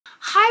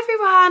Hi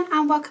everyone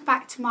and welcome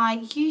back to my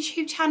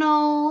YouTube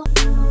channel.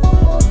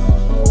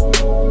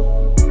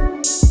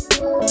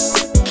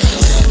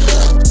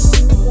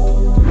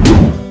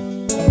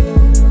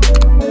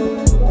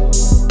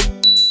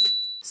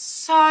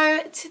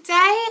 So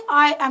today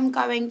I am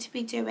going to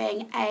be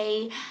doing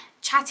a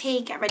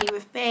chatty get ready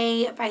with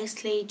me,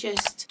 basically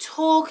just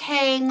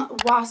talking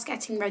whilst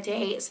getting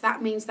ready. So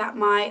that means that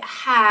my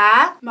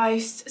hair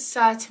most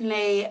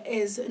certainly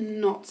is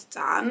not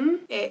done.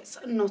 It's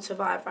not a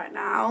vibe right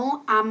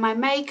now, and my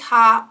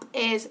makeup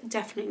is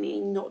definitely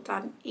not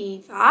done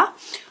either.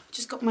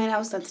 Just got my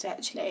nails done today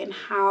actually, and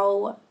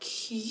how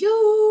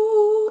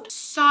cute.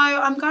 So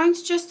I'm going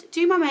to just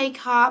do my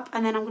makeup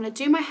and then I'm going to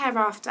do my hair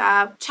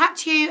after, chat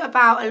to you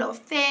about a lot of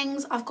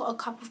things. I've got a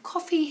cup of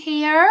coffee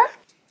here.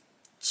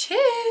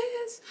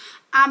 Cheers.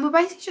 And we're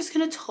basically just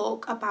going to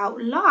talk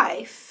about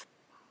life.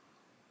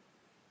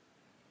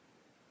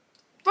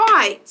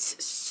 Right,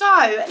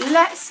 so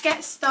let's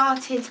get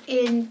started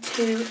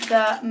into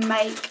the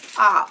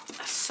makeup.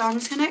 So I'm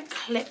just going to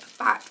clip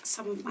back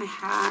some of my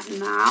hair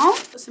now.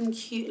 Got some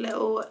cute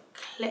little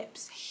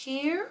clips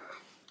here.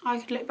 I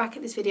could look back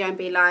at this video and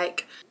be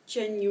like,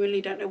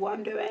 genuinely don't know what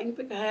I'm doing,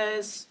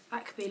 because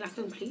that could be like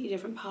a completely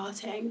different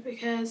parting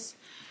because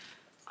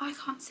I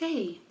can't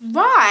see.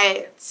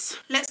 Right,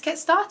 let's get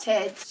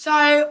started.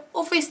 So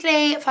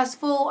obviously, first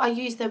of all, I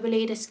use the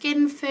Lucinda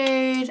Skin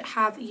Food.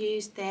 Have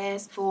used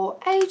this for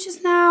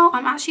ages now.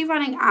 I'm actually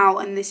running out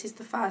and this is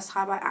the first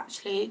time I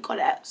actually got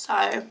it. So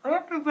I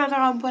don't know whether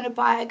I'm going to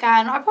buy it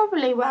again. I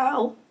probably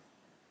will.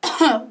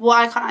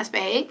 Why can't I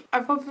speak? I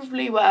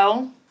probably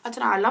will. I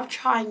don't know, I love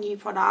trying new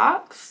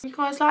products. You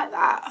guys like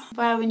that?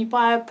 Where when you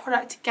buy a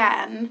product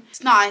again,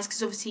 it's nice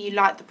because obviously you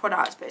like the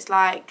products, but it's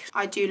like,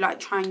 I do like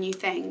trying new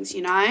things,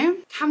 you know?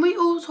 Can we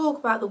all talk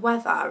about the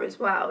weather as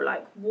well?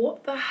 Like,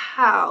 what the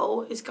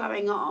hell is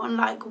going on?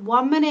 Like,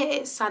 1 minute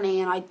it's sunny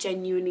and I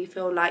genuinely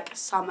feel like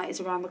summer is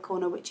around the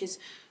corner, which is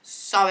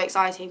so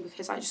exciting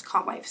because I just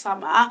can't wait for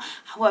summer.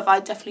 However,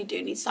 I definitely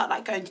do need to start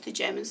like going to the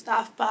gym and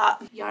stuff,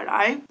 but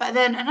YOLO. But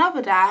then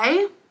another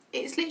day,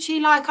 it's literally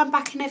like I'm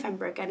back in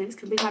November again and it's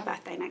going to be my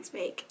birthday next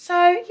week. So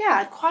yeah,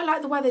 I'd quite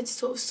like the weather to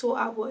sort of sort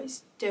out what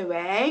it's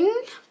doing.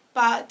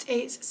 But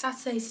it's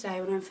Saturday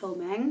today when I'm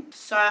filming.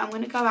 So I'm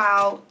going to go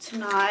out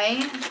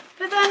tonight.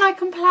 But then I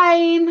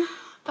complain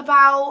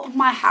about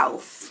my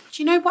health.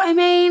 Do you know what I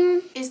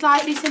mean? It's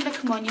like, Lucinda,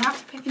 come on, you have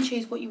to pick and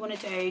choose what you want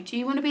to do. Do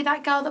you want to be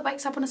that girl that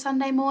wakes up on a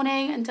Sunday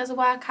morning and does a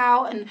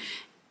workout and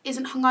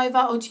isn't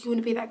hungover, or do you want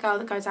to be that girl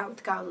that goes out with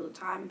the girls all the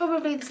time?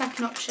 Probably the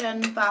second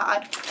option, but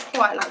I'd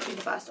quite like to be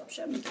the first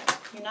option,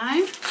 you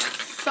know?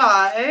 So,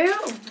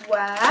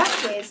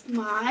 where is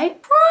my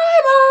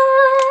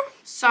primer?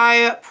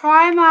 So,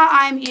 primer,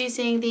 I'm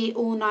using the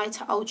All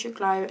Nighter Ultra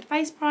Glow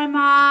Face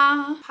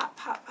Primer. Pat,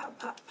 pat, pat,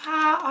 pat,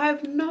 pat. I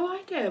have no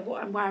idea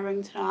what I'm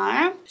wearing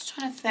tonight. Just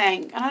trying to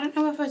think. And I don't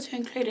know whether to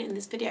include it in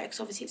this video because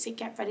obviously it's a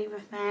get ready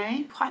with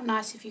me. Quite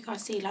nice if you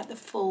guys see like the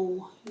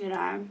full, you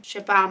know,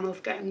 shabam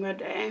of getting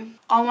ready.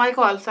 Oh my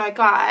god, so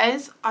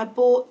guys, I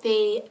bought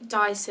the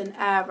Dyson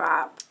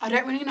Airwrap. I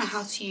don't really know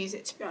how to use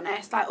it, to be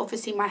honest. Like,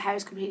 obviously my hair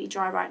is completely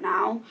dry right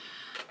now.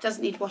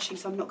 Doesn't need washing,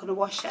 so I'm not going to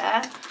wash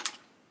it.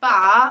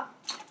 But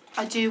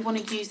I do want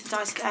to use the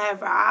Dyson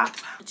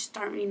Airwrap. I just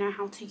don't really know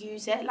how to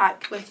use it,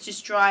 like with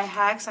just dry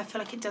hair, because I feel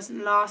like it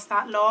doesn't last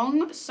that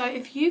long. So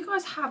if you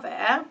guys have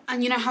it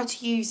and you know how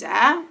to use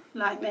it,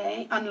 like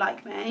me,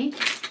 unlike me,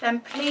 then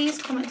please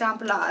comment down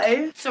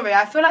below. Sorry,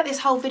 I feel like this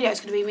whole video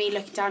is going to be me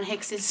looking down here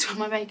because this is where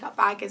my makeup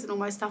bag is and all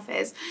my stuff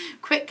is.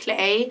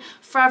 Quickly,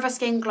 Forever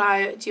Skin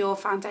Glow Dual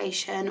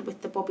Foundation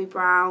with the Bobbi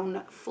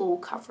Brown Full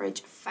Coverage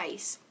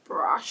Face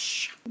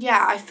Brush.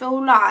 Yeah, I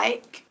feel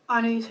like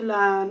I need to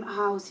learn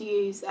how to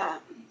use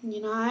it,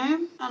 you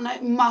know? And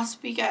it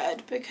must be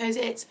good because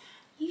it's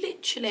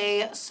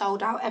literally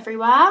sold out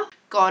everywhere.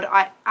 God,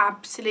 I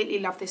absolutely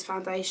love this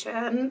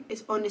foundation.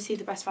 It's honestly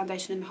the best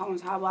foundation in the whole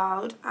entire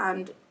world,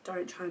 and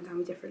don't try and tell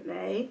me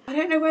differently. I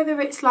don't know whether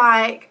it's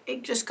like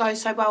it just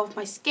goes so well with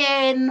my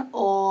skin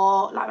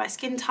or like my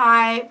skin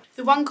type.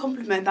 The one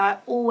compliment that I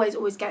always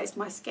get is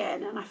my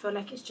skin, and I feel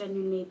like it's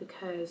genuinely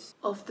because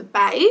of the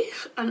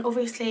base and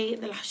obviously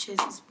the lashes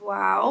as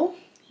well.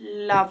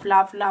 Love,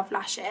 love, love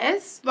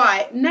lashes.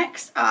 Right,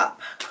 next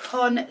up,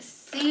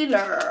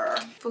 concealer.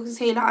 For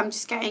concealer, I'm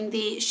just getting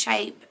the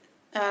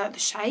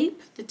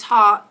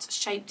Tarte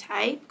Shape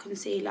Tape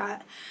Concealer.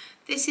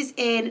 This is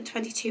in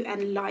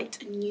 22N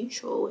Light and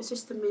Neutral. It's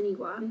just the mini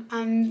one.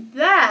 And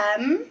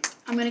then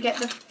I'm going to get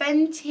the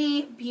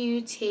Fenty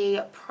Beauty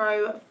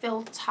Pro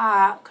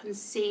Filter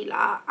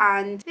Concealer.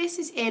 And this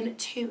is in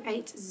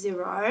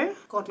 280.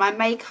 God, my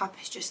makeup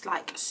is just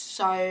like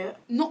so,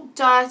 not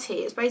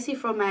dirty. It's basically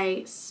from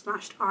a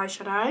smashed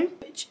eyeshadow,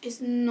 which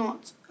is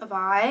not a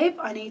vibe.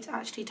 I need to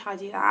actually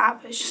tidy that,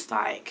 but it's just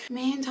like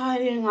me and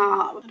tidying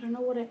up. I don't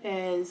know what it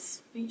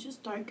is. We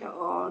just don't get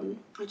on.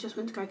 I just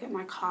went to go get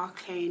my car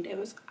cleaned. It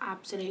was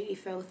absolutely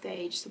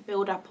filthy. Just a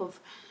build up of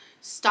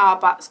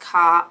Starbucks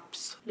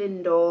cups,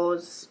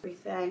 Lindors,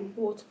 everything,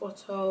 water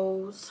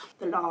bottles,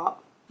 the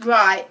lot.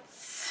 Right,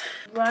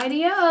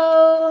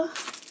 rightio.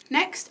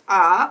 Next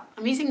up,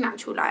 I'm using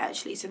natural light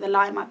actually, so the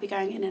light might be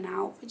going in and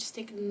out, but just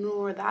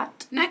ignore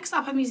that. Next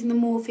up, I'm using the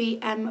Morphe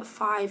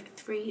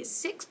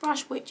M536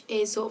 brush, which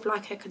is sort of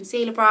like a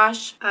concealer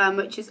brush,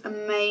 which is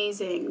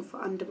amazing for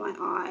under my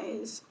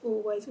eyes.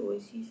 Always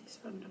use this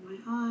for under my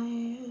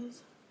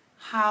eyes.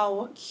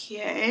 How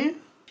cute.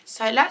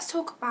 So let's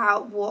talk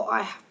about what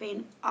I have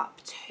been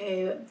up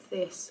to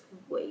this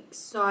week.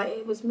 So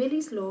it was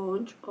Millie's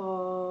launch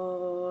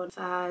on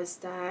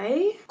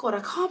Thursday. God,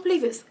 I can't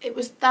believe it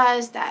was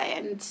Thursday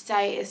and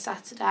today is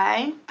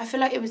Saturday. I feel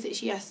like it was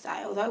literally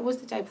yesterday, although it was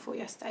the day before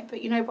yesterday,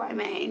 but you know what I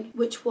mean.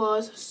 Which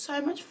was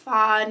so much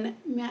fun.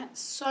 Met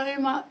so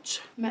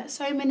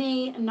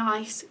many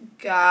nice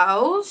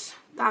girls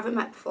that I haven't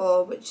met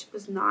before, which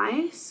was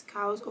nice.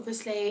 Girls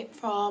obviously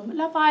from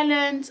Love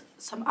Island,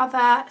 some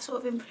other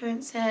sort of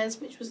influencers,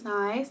 which was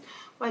nice.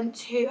 Went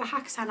to a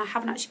Hakkasan I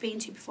haven't actually been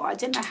to before. I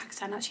didn't know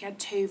Hakkasan actually had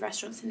 2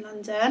 restaurants in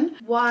London.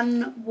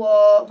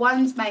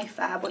 One's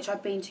Mayfair, which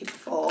I've been to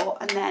before,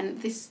 and then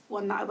this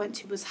one that I went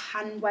to was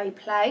Hanway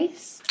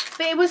Place.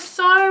 But it was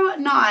so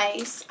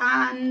nice,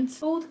 and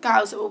all the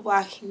girls that were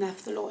working there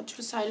for the launch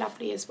were so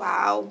lovely as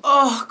well.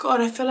 Oh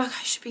God, I feel like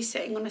I should be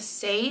sitting on a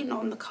seat,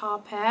 not on the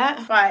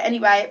carpet. Right,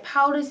 anyway,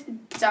 powder's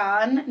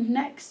done.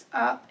 Next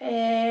up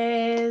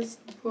is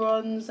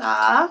bronzer.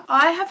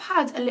 I have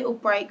had a little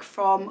break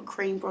from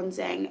cream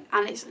bronzing,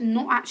 and it's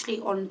not actually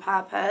on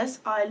purpose.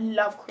 I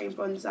love cream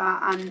bronzer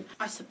and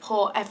I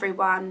support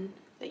everyone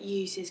that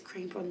uses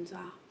cream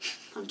bronzer.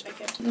 I'm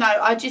joking. No,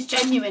 I just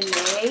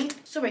genuinely...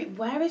 Sorry,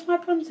 where is my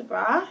bronzer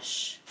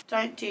brush?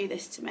 Don't do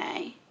this to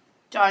me.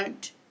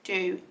 Don't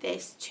do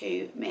this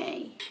to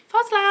me.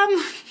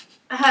 Foslam!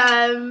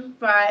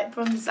 Right,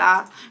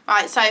 bronzer.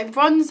 Right, so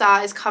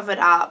bronzer is covered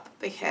up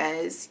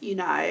because, you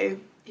know,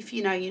 if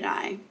you know, you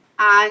know.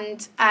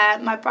 And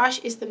my brush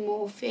is the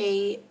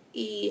Morphe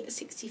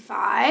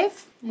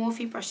E65.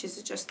 Morphe brushes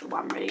are just the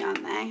one really,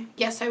 aren't they?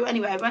 Yeah, so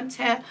anyway, I went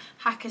to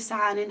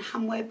Hakkasan in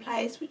Hanway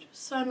Place, which was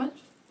so much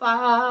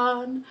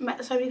fun.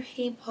 Met so many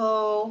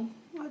people.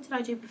 What did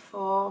I do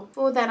before?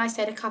 Before then I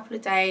stayed a couple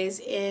of days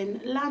in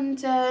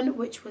London,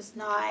 which was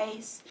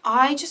nice.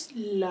 I just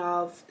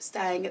love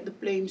staying at the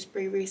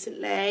Bloomsbury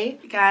recently.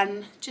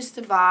 Again, just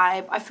a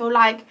vibe. I feel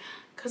like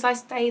because I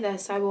stay there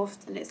so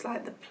often, it's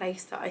like the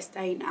place that I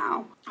stay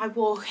now. I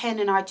walk in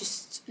and I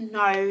just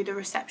know the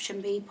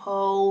reception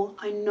people.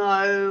 I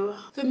know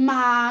the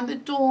man, the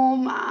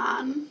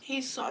doorman.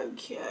 He's so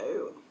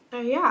cute.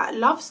 So yeah, I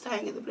love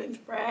staying at the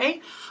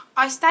Bloomsbury.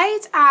 I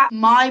stayed at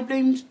my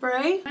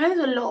Bloomsbury. I know there's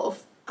a lot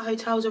of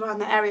hotels around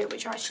the area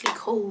which are actually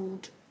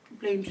called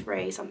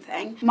Bloomsbury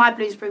something. My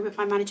Bloomsbury with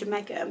my manager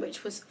Megan,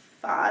 which was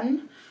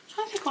fun. I'm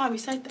trying to think why we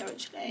stayed there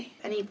actually.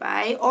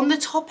 Anyway, on the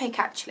topic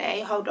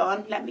actually, hold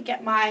on, let me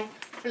get my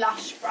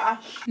blush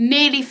brush.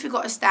 Nearly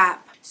forgot a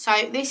step.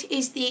 So this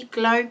is the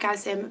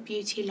Glowgasm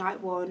Beauty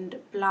Light Wand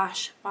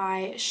blush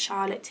by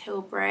Charlotte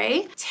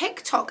Tilbury.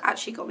 TikTok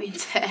actually got me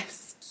into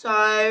this.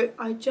 So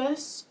I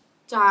just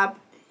dab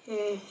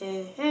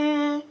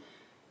here.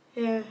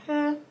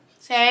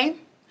 See?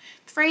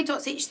 3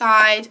 dots each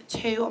side,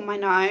 2 on my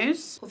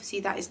nose. Obviously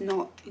that is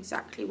not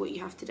exactly what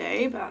you have to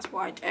do, but that's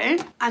what I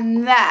do.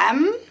 And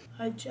then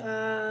I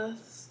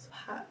just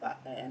pat that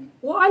in.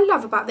 What I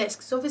love about this,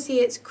 because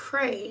obviously it's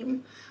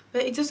cream,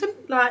 but it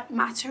doesn't like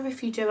matter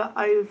if you do it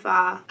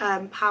over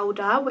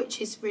powder, which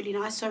is really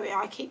nice. Sorry,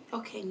 I keep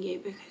blocking you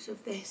because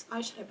of this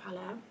eyeshadow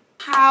palette.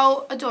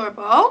 How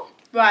adorable.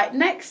 Right,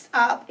 next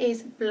up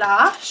is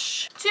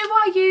blush. Do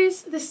I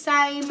use the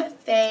same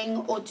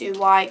thing or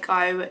do I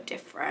go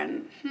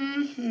different?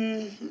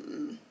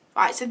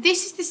 Right, so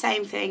this is the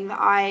same thing that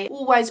I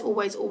always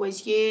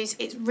use.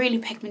 It's really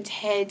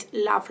pigmented.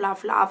 Love,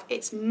 love, love.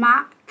 It's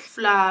MAC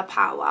Fleur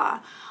Power.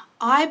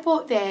 I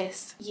bought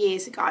this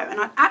years ago and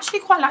I'd actually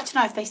quite like to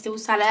know if they still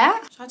sell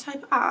it. Should I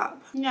type it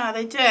up? Yeah,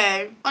 they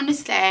do.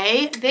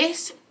 Honestly,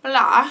 this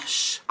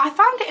blush, I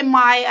found it in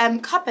my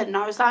cupboard and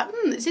I was like,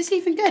 is this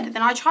even good? And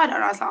then I tried it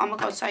and I was like, oh my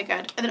god, so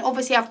good. And then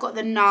obviously I've got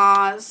the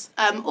NARS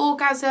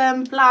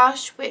Orgasm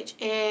blush, which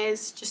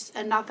is just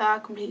another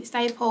complete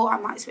staple. I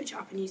might switch it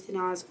up and use the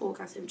NARS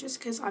Orgasm just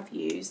because I've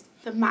used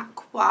the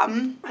MAC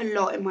one a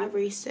lot in my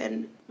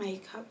recent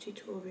makeup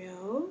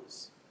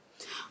tutorials.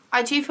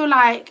 I do feel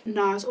like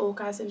NARS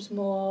Orgasm's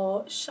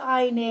more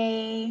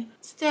shiny.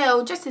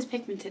 Still just as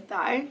pigmented though.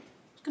 I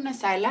was gonna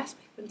say less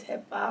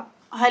pigmented, but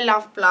I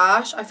love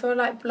blush. I feel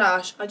like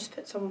blush, I just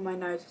put some on my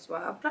nose as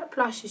well. But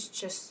blush is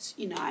just,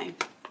 you know,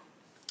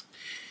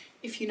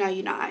 if you know,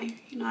 you know.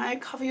 You know,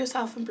 cover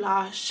yourself in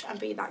blush and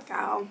be that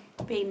girl.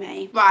 Be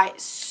me. Right,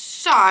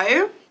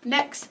 so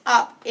next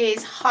up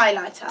is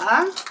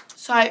highlighter.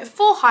 So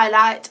for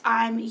highlight,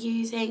 I'm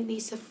using the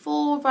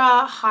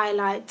Sephora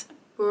Highlight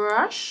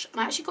brush,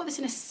 and I actually got this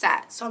in a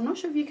set, so I'm not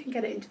sure if you can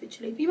get it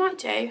individually, but you might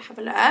do. Have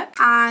a look.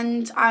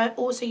 And I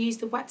also use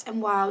the Wet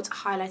n Wild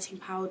highlighting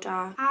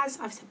powder. As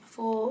I've said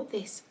before,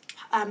 this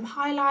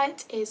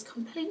highlight is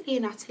completely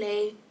and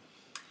utterly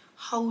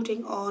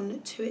holding on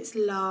to its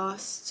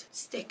last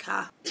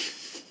sticker.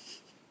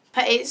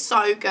 But it's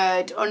so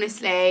good,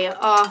 honestly.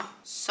 Oh,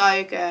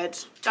 So good.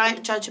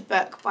 Don't judge a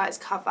book by its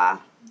cover.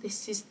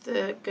 This is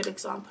the good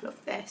example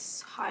of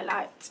this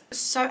highlight.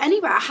 So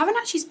anyway, I haven't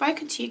actually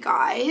spoken to you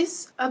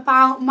guys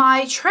about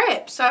my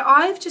trip. So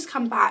I've just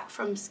come back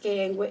from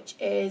skiing, which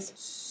is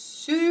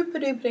super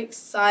duper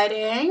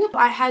exciting.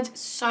 I had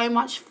so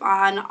much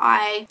fun.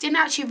 I didn't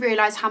actually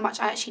realise how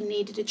much I actually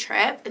needed a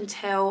trip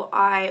until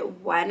I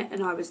went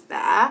and I was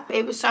there.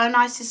 It was so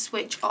nice to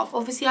switch off.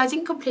 Obviously I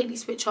didn't completely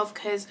switch off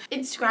because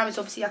Instagram is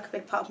obviously like a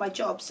big part of my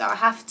job, so I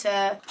have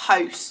to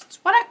post.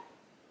 Well, I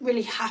don't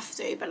really have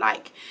to, but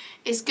like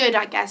it's good,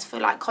 I guess, for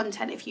like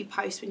content if you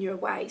post when you're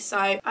away.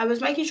 So I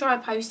was making sure I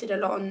posted a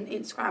lot on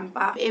Instagram,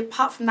 but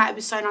apart from that, it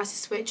was so nice to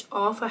switch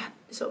off. I had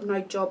sort of no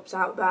jobs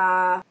out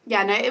there.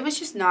 Yeah, no, it was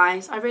just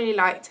nice. I really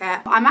liked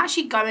it. I'm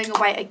actually going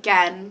away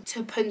again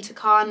to Punta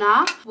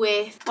Cana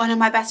with one of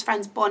my best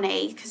friends,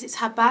 Bonnie, because it's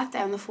her birthday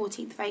on the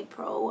 14th of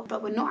April,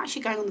 but we're not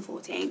actually going on the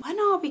 14th. When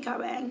are we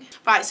going?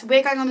 Right, so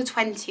we're going on the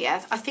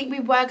 20th. I think we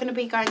were going to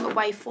be going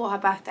away for her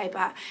birthday,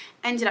 but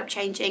ended up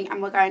changing,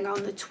 and we're going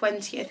on the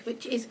 20th,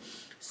 which is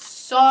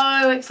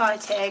so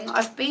exciting.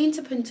 I've been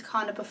to Punta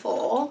Cana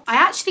before. I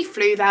actually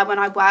flew there when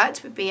I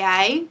worked with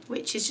BA,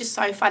 which is just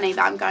so funny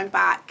that I'm going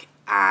back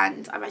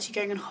and I'm actually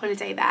going on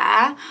holiday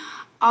there.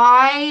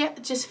 I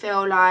just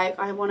feel like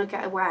I want to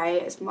get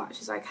away as much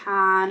as I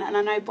can, and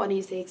I know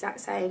Bonnie's the exact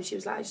same. She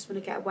was like, I just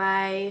want to get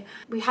away.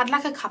 We had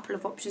like a couple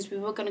of options. We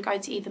were going to go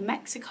to either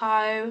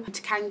Mexico,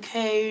 to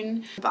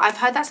Cancun, but I've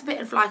heard that's a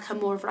bit of like a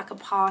more of like a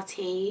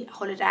party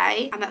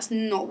holiday, and that's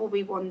not what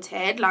we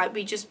wanted. Like,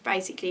 we just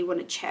basically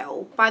want to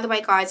chill. By the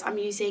way guys, I'm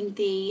using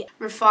the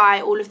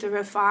all of the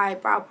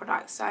Refi brow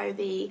products, so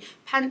the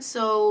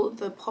pencil,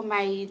 the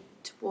pomade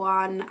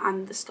one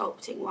and the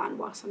sculpting one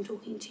whilst I'm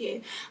talking to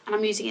you, and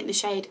I'm using it in the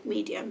shade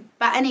medium.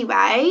 But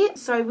anyway,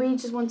 so we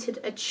just wanted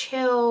a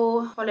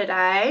chill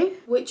holiday,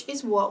 which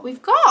is what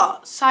we've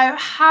got. So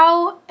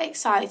how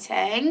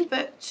exciting.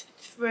 Booked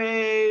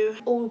through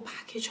all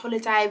package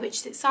holiday, which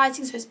is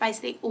exciting. So it's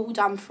basically all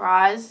done for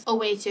us. All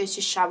we need to do is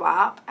just show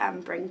up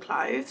and bring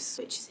clothes,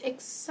 which is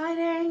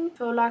exciting. I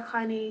feel like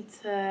I need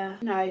to,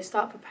 you know,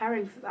 start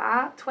preparing for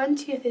that.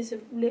 20th is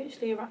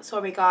literally around.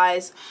 Sorry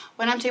guys,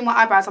 when I'm doing my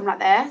eyebrows I'm like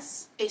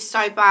this. It's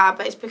so bad,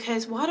 but it's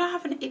because, why do I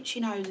have an itchy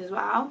nose as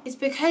well? It's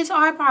because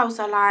eyebrows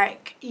are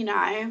like, you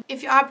know,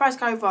 if your eyebrows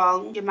go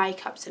wrong, your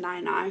makeup's a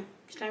no-no.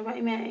 Do you know what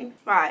I mean?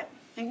 Right.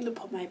 I think the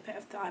pomade bit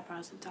of the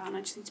eyebrows are done.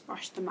 I just need to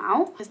brush them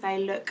out because they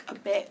look a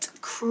bit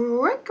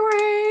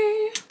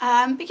crickery.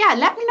 But yeah,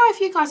 let me know if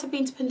you guys have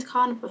been to Punta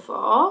Cana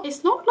before.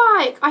 It's not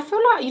like, I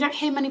feel like you don't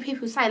hear many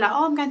people say like,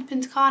 oh, I'm going to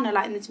Punta Cana,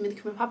 like in the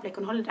Dominican Republic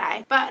on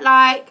holiday. But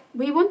like,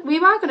 we were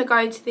going to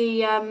go to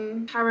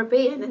the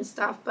Caribbean and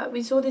stuff, but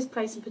we saw this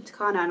place in Punta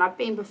Cana, and I've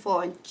been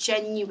before, and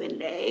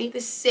genuinely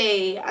the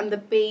sea and the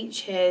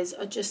beaches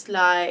are just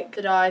like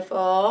to die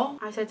for.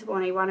 I said to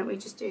Bonnie, why don't we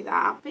just do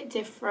that? A bit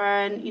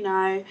different, you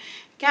know,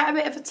 get a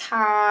bit of a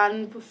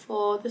tan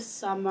before the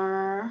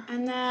summer,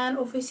 and then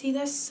obviously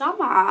there's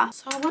summer.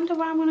 So I wonder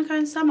where I'm gonna go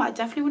in summer. I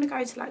definitely want to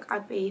go to like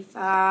Ibiza.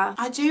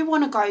 I do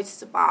want to go to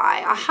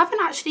Dubai. I haven't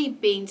actually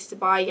been to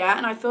Dubai yet,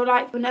 and I feel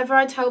like whenever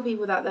I tell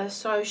people that, they're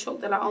so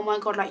shocked. They're like, oh my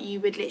god, like you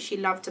would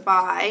literally love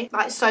Dubai.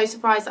 Like, so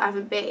surprised that I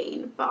haven't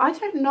been. But I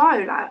don't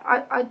know,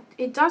 like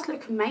it does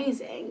look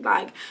amazing.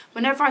 Like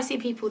whenever I see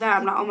people there,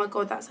 I'm like, oh my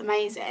god, that's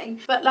amazing.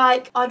 But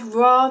like, I'd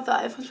rather,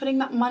 if I'm spending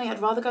that money,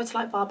 I'd rather go to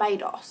like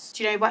Barbados.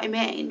 Do you know what I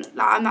mean? Like,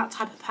 I'm that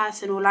type of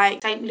person. Or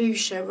like St.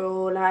 Lucia,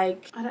 or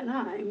like, I don't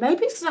know,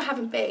 maybe it's because I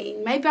haven't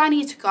been. Maybe I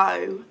need to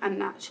go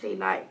and actually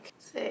like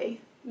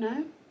see, you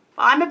know.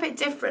 But I'm a bit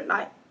different.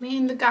 Like, me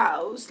and the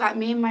girls, like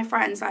me and my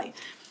friends, like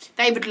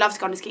they would love to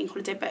go on a skiing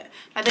holiday, but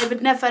like they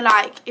would never,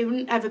 like, it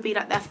wouldn't ever be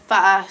like their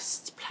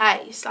first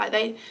place. Like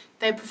they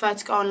prefer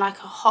to go on like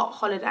a hot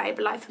holiday.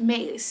 But like for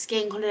me,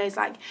 skiing holiday is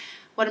like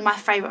one of my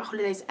favourite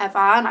holidays ever,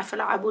 and I feel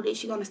like I will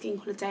literally go on a skiing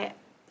holiday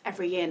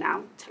every year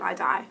now till I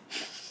die.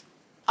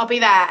 I'll be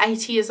there,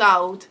 80 years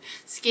old,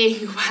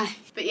 skiing away.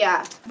 But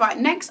yeah, right,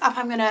 next up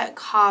I'm gonna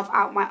carve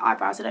out my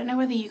eyebrows. I don't know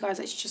whether you guys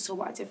actually just saw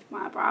what I did with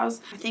my eyebrows.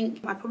 I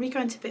think I'll probably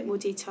go into a bit more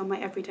detail in my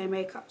everyday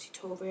makeup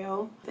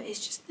tutorial, but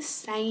it's just the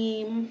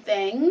same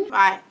thing.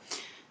 Right,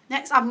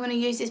 next up I'm gonna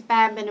use this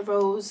Bare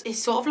Minerals.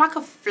 It's sort of like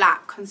a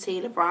flat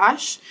concealer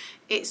brush.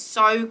 It's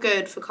so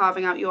good for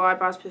carving out your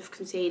eyebrows with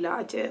concealer.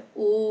 I do it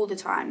all the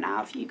time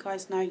now. If you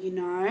guys know, you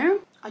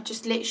know. I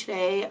just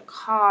literally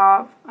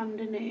carve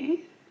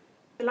underneath.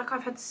 I feel like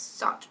I've had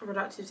such a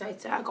productive day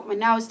today. I got my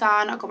nails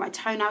done, I got my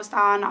toenails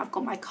done, I've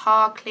got my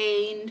car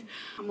cleaned.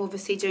 I'm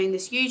obviously doing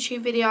this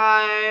YouTube video.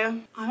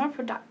 I'm a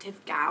productive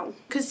gal.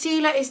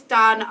 Concealer is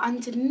done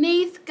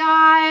underneath,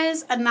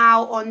 guys, and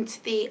now on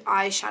to the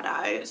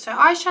eyeshadow. So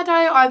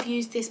eyeshadow, I've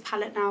used this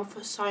palette now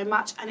for so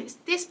much, and it's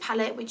this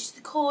palette which is the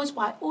cause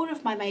why all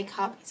of my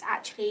makeup is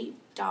actually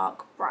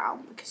dark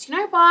brown. Because you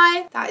know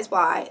why? That is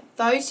why.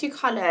 Those two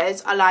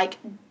colours are like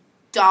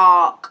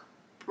dark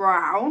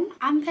brown,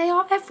 and they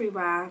are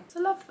everywhere.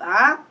 So I love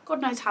that.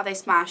 God knows how they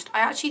smashed.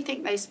 I actually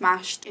think they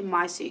smashed in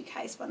my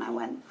suitcase when I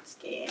went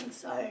skiing,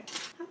 so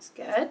that's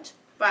good.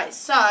 Right,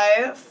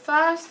 so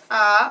first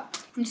up,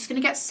 I'm just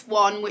going to get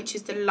Swan, which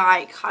is the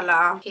light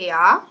colour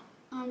here.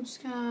 I'm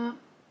just going to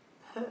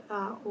put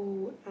that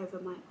all over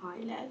my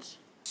eyelid.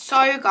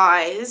 So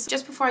guys,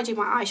 just before I do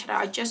my eyeshadow,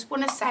 I just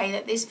want to say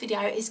that this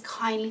video is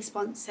kindly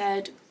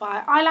sponsored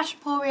by Eyelash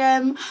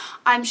Emporium.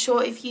 I'm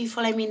sure if you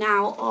follow me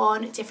now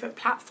on different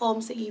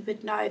platforms that you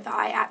would know that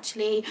I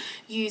actually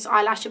use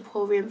Eyelash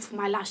Emporium for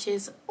my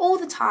lashes all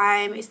the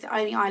time. It's the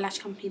only eyelash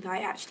company that I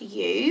actually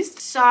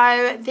use.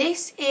 So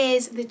this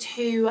is the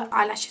 2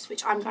 eyelashes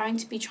which I'm going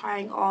to be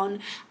trying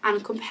on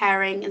and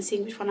comparing and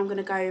seeing which one I'm going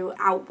to go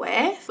out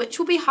with, which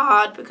will be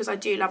hard because I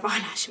do love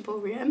Eyelash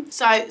Emporium.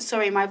 So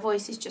sorry, my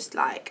voice is just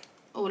like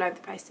all over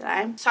the place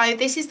today. So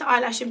this is the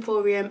Eyelash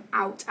Emporium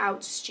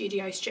Out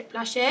Studio Strip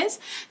Lashes.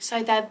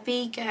 So they're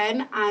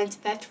vegan and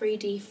they're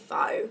 3D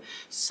faux.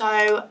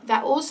 So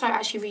they're also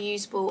actually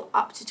reusable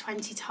up to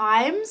 20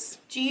 times.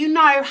 Do you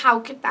know how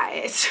good that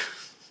is?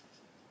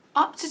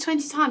 Up to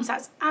 20 times,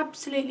 that's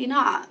absolutely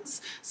nuts.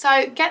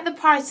 So get the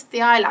price of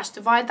the eyelash,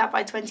 divide that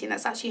by 20, and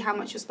that's actually how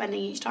much you're spending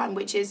each time,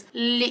 which is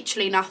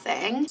literally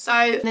nothing.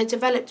 So they're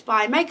developed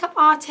by makeup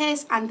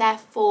artists and they're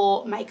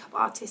for makeup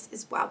artists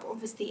as well, but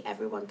obviously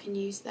everyone can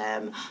use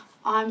them.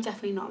 I'm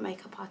definitely not a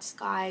makeup artist,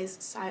 guys,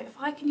 so if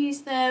I can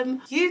use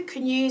them, you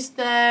can use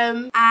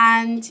them.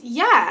 And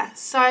yeah,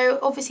 so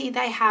obviously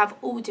they have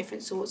all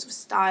different sorts of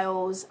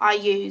styles. I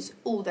use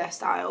all their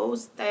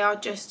styles. They are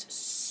just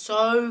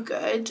so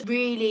good,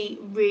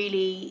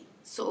 really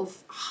sort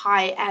of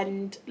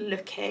high-end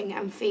looking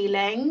and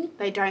feeling.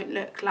 They don't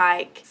look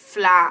like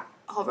flat,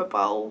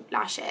 horrible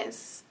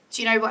lashes.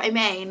 Do you know what I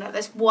mean?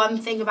 There's one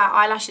thing about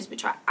eyelashes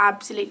which I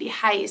absolutely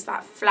hate, is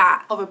that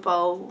flat,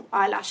 horrible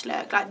eyelash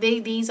look. Like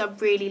these are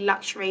really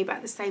luxury, but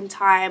at the same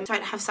time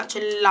don't have such a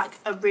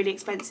really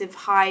expensive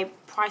high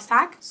price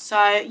tag.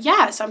 So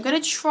yeah, so I'm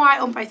going to try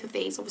on both of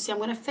these. Obviously I'm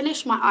going to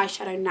finish my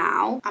eyeshadow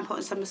now and put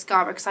on some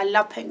mascara because I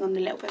love putting on a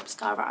little bit of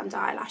mascara under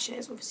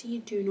eyelashes. Obviously you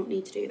do not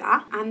need to do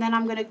that. And then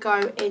I'm going to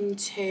go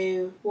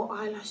into what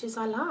eyelashes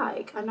I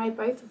like. I know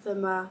both of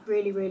them are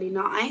really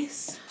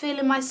nice.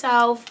 Feeling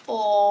myself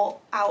or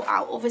Out.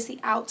 Obviously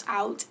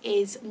Out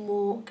is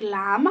more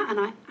glam and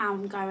I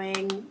am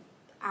going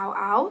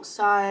Out,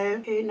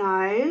 so who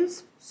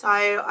knows. So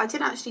I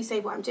didn't actually say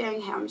what I'm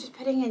doing here. I'm just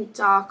putting in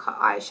darker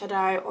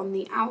eyeshadow on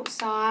the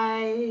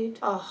outside.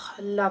 Oh,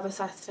 I love a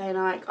Saturday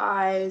night,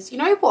 guys. You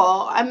know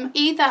what? I'm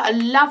either a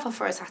lover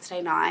for a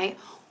Saturday night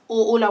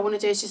or all I want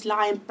to do is just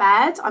lie in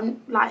bed.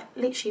 I'm like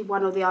literally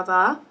one or the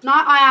other. No,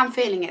 I am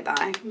feeling it though,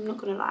 I'm not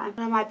gonna lie.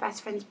 One of my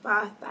best friend's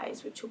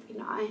birthdays, which will be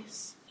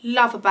nice.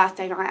 Love a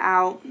birthday night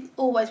out,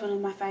 always one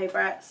of my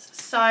favourites.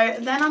 So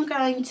then I'm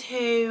going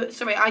to,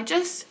 sorry,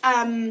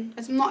 I'm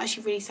not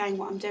actually really saying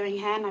what I'm doing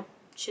here, and I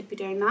should be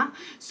doing that.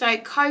 So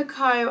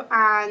Cocoa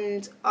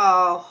and,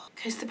 oh,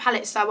 because the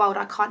palette's so old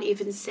I can't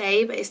even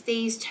see, but it's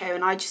these 2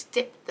 and I just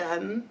dipped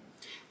them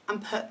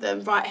and put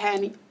them right here.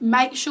 And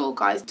make sure,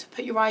 guys, to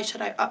put your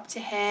eyeshadow up to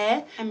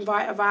here and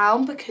right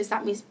around, because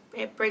that means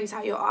it brings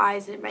out your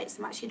eyes and it makes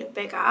them actually look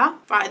bigger.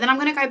 Right, then I'm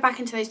going to go back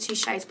into those 2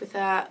 shades with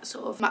a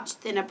sort of much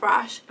thinner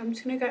brush. I'm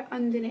just going to go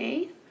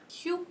underneath.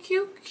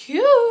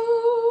 Cute.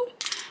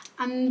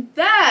 And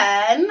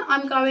then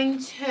I'm going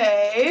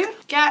to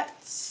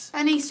get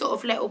any sort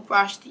of little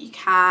brush that you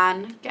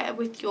can. Get it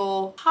with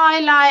your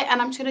highlight,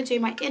 and I'm just going to do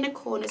my inner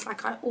corners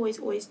like I always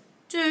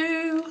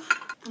do.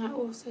 And I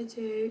also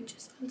do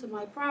just under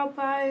my brow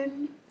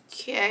bone.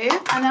 Cute.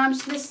 And then I'm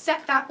just going to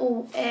set that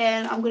all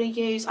in. I'm going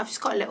to use, I've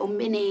just got a little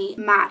mini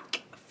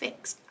MAC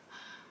Fix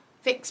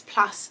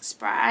Plus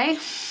spray.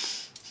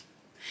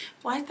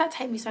 Why did that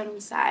take me so long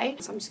to say?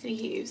 So I'm just going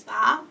to use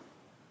that.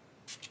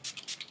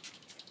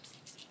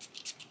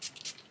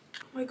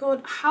 Oh my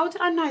god, how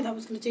did I know that I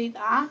was going to do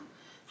that?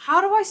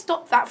 How do I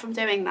stop that from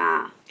doing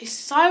that? It's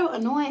so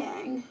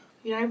annoying.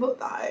 You know what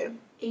though?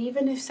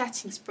 Even if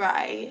setting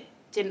spray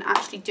didn't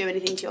actually do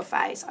anything to your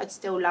face, I'd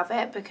still love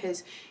it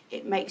because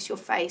it makes your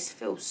face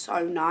feel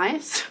so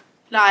nice.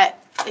 Like,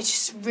 it's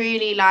just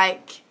really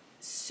like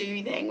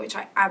soothing, which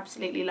I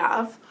absolutely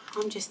love.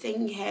 I'm just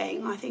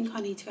thinking, I think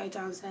I need to go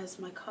downstairs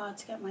to my car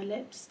to get my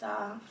lip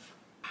stuff.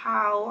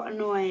 How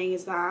annoying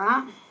is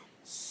that?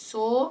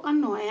 So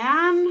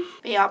annoying.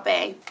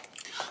 BRB.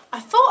 I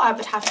thought I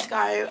would have to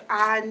go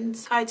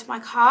to my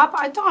car, but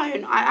I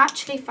don't. I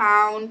actually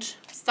found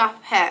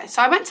stuff here.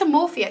 So I went to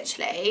Morphe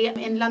actually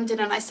in London,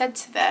 and I said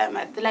to them,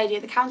 the lady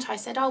at the counter, I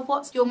said, oh,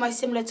 what's your most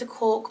similar to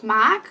Cork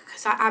Mac?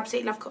 Because I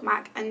absolutely love Cork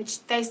Mac. And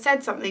they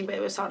said something, but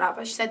it was sold out.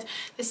 But she said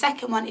the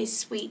second one is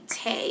Sweet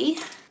Tea.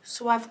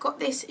 So I've got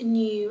this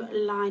new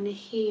liner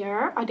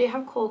here. I do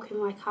have Cork in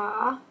my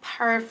car.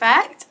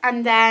 Perfect.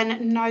 And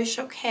then No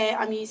Shock here,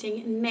 I'm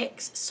using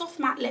NYX Soft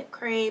Matte Lip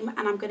Cream,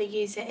 and I'm going to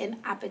use it in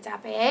Abu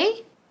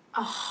Dhabi.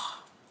 Oh,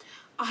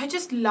 I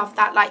just love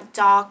that like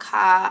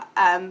darker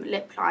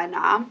lip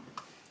liner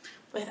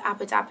with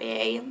Abu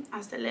Dhabi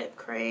as the lip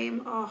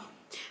cream. Oh.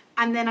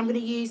 And then I'm going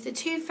to use the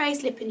Too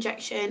Faced Lip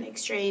Injection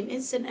Extreme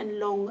Instant and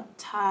Long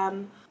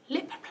Term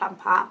Lip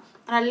Plumper.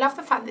 And I love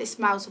the fact that it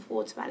smells of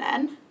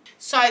watermelon.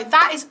 So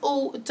that is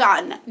all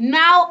done.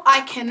 Now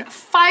I can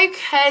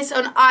focus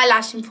on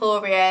Eyelash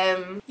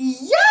Emporium.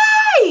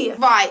 Yay!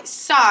 Right,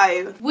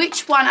 so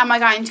which one am I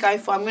going to go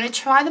for? I'm going to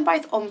try them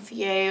both on for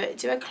you,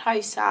 do a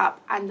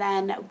close-up, and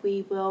then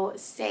we will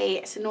see.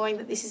 It's annoying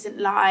that this isn't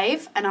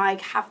live and I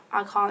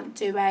can't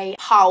do a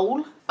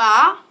poll,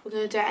 but we're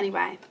going to do it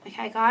anyway.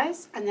 Okay,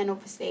 guys? And then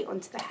obviously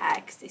onto the hair,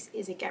 because this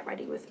is a get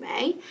ready with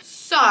me.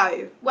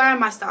 So, where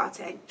am I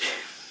starting?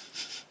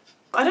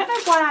 I don't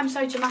know why I'm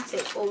so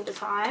dramatic all the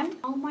time.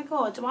 Oh my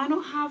god, do I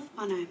not have...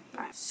 Oh no.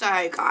 Right.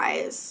 So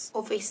guys,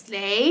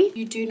 obviously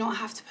you do not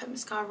have to put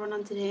mascara on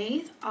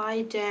underneath.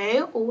 I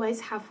do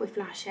always have with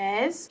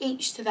lashes,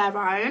 each to their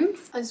own.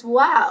 As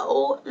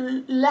well,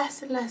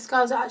 less and less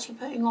girls are actually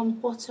putting on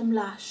bottom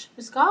lash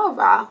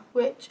mascara,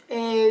 which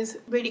is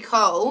really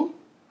cool.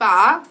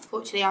 But,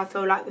 fortunately, I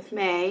feel like with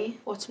me,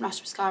 bottom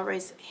lash mascara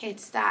is here to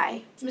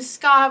stay.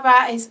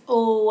 Mascara is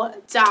all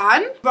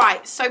done.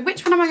 Right, so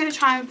which one am I going to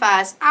try on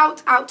first?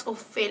 Out, or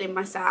feeling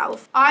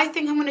myself? I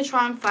think I'm going to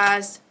try on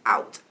first,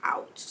 out.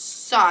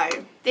 So,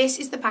 this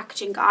is the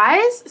packaging,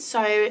 guys.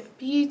 So,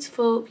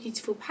 beautiful,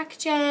 beautiful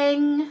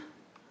packaging.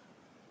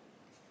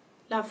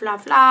 Love,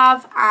 love,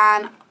 love.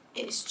 And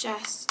it's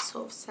just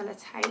sort of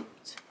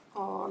sellotaped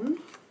on.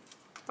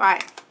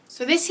 Right.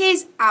 So this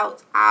is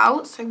out.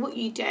 So what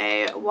you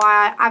do,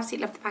 why I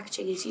absolutely love the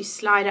packaging, is you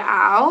slide it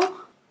out.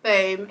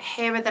 Boom,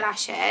 here are the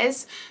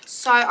lashes.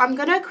 So I'm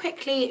going to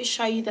quickly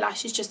show you the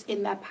lashes just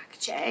in their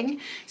packaging.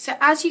 So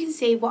as you can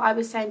see, what I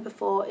was saying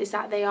before is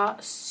that they are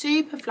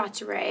super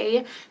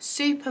fluttery,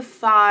 super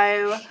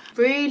faux,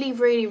 really,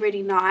 really,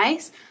 really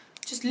nice.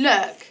 Just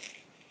look.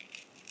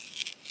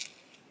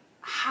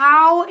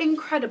 How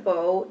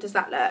incredible does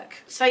that look?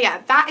 So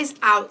yeah, that is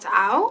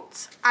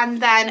out.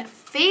 And then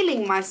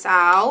feeling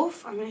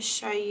myself, I'm going to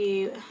show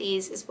you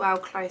these as well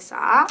close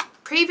up.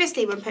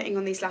 Previously, when putting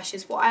on these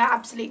lashes, what I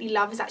absolutely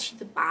love is actually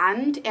the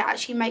band. It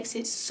actually makes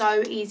it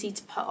so easy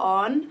to put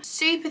on.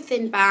 Super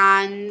thin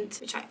band,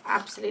 which I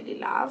absolutely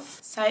love.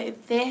 So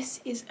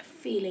this is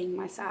feeling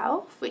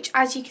myself, which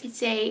as you can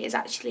see is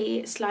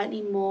actually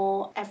slightly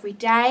more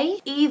everyday.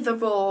 Either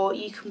or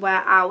you can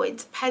wear out. It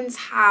depends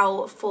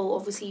how full,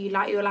 obviously, you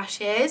like your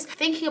lashes.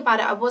 Thinking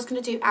about it, I was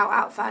going to do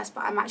out first,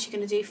 but I'm actually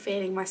going to do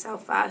feeling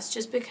myself first,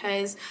 just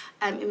because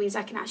it means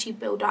I can actually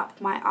build up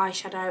my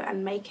eyeshadow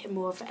and make it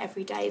more of an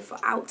everyday for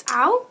out,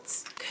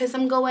 because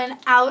I'm going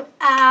out.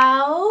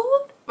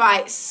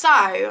 Right,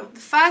 so the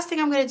first thing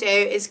I'm going to do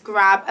is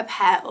grab a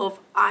pair of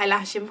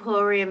Eyelash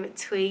Emporium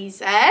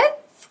tweezers.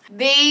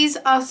 These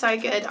are so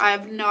good. I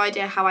have no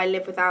idea how I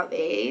live without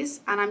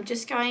these. And I'm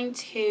just going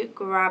to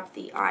grab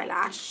the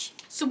eyelash.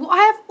 So what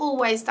I have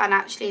always done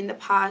actually in the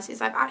past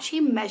is I've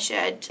actually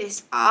measured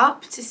this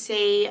up to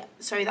see,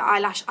 sorry, the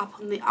eyelash up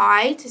on the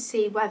eye to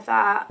see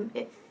whether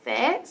it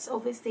fits.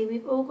 Obviously,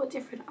 we've all got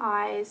different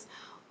eyes,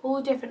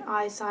 all different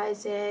eye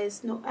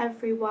sizes. Not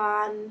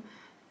everyone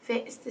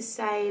fits the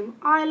same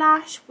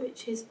eyelash,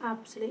 which is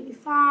absolutely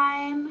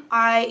fine.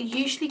 I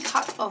usually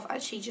cut off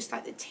actually just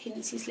like the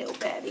teensiest little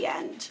bit at the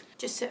end,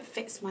 just so it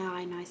fits my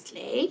eye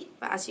nicely.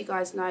 But as you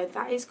guys know,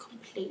 that is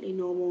completely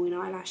normal in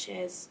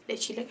eyelashes.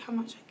 Literally, look how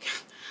much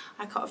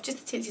I cut off,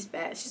 just the teensiest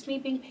bit. It's just me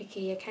being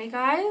picky, okay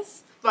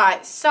guys?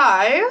 Right,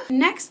 so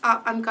next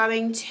up I'm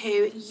going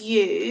to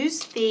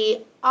use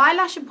the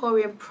Eyelash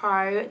Emporium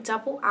Pro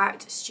Double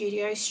Act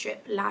Studio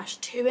Strip Lash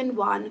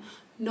 2-in-1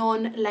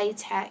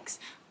 Non-Latex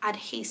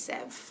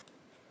Adhesive.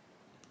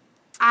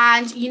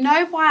 And you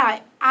know why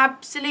I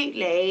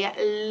absolutely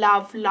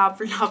love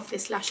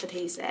this lash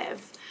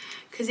adhesive?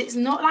 Because it's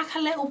not like a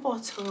little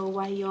bottle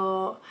where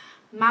you're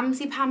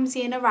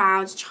mamsy-pamsying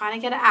around trying to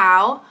get it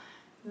out.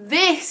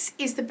 This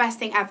is the best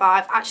thing ever.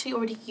 I've actually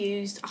already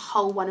used a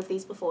whole one of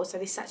these before, so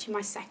this is actually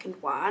my second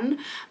one.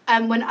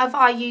 Whenever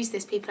I use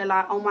this, people are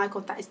like, oh my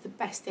god, that is the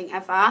best thing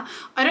ever.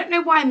 I don't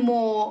know why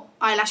more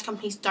eyelash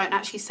companies don't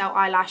actually sell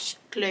eyelash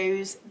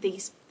glues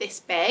this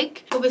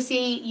big.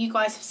 Obviously, you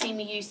guys have seen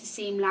me use the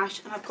Seam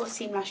Lash, and I've got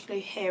Seam Lash glue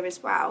here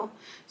as well.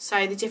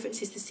 So the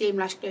difference is the Seam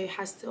Lash glue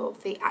has sort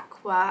of the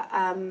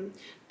aqua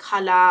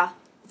colour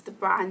of the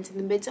brand in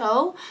the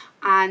middle,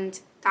 and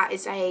that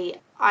is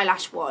a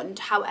eyelash wand.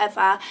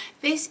 However,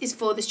 this is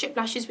for the strip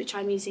lashes, which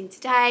I'm using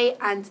today,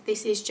 and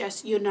this is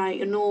just, you know,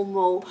 your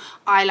normal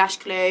eyelash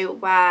glue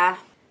where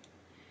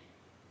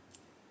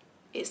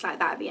it's like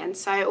that at the end.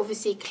 So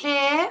obviously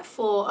clear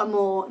for a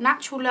more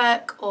natural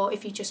look, or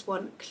if you just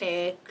want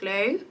clear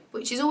glue,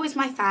 which is always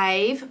my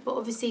fave, but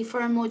obviously for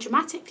a more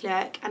dramatic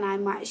look, and I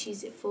might just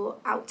use it for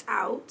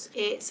out,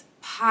 it's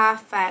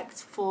perfect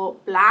for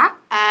black.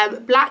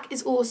 Black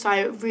is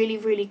also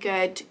really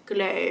good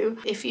glue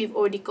if you've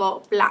already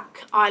got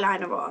black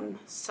eyeliner on.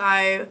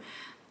 So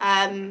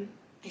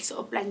it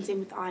sort of blends in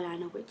with the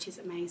eyeliner, which is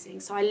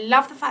amazing. So I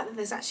love the fact that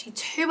there's actually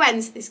two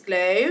ends to this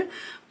glue,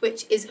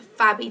 which is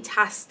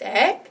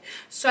fabtastic.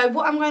 So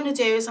what I'm going to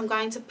do is I'm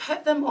going to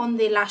put them on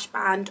the lash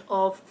band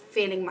of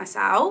Feeling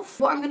Myself.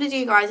 What I'm going to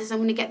do, guys, is I'm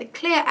going to get the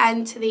clear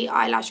end to the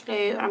eyelash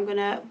glue, and I'm going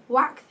to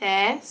whack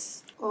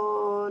this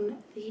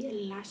on the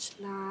lash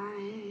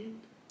line.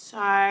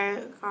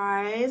 So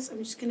guys, I'm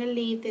just going to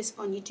leave this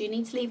on. You do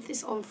need to leave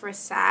this on for a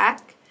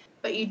sec,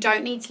 but you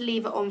don't need to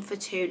leave it on for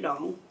too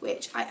long,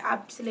 which I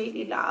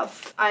absolutely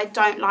love. I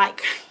don't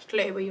like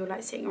glue where you're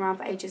like sitting around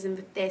for ages, and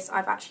with this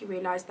I've actually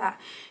realised that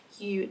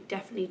you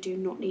definitely do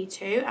not need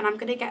to. And I'm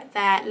going to get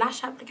their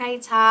lash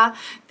applicator.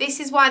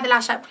 This is why the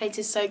lash applicator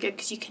is so good,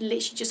 because you can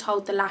literally just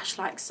hold the lash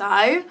like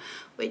so,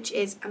 which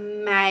is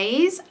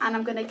amazing. And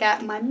I'm going to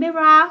get my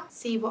mirror,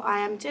 see what I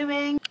am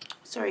doing.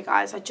 Sorry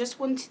guys, I just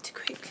wanted to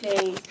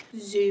quickly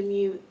zoom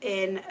you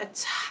in a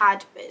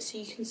tad bit so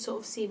you can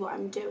sort of see what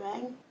I'm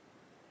doing.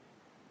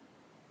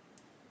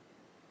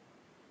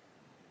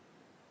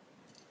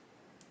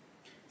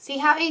 See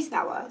how easy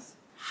that was?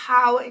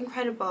 How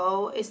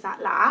incredible is that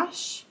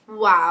lash?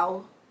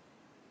 Wow.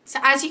 So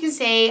as you can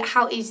see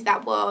how easy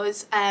that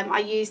was. I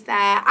used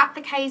their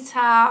applicator,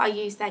 I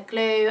used their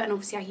glue, and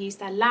obviously I used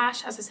their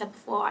lash. As I said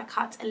before, I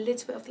cut a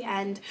little bit off the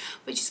end,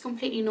 which is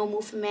completely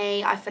normal for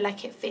me. I feel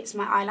like it fits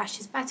my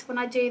eyelashes better when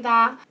I do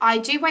that. I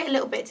do wait a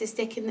little bit to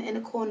stick in the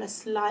inner corner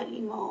slightly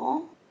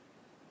more.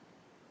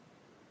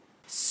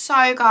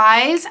 So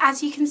guys,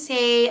 as you can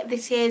see,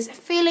 this is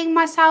Feeling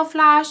Myself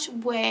lash,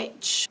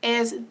 which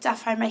is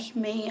definitely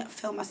making me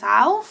feel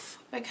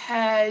myself,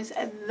 because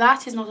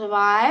that is not a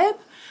vibe,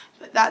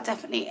 but that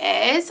definitely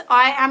is.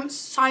 I am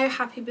so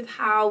happy with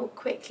how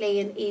quickly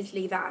and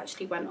easily that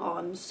actually went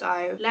on.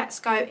 So let's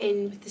go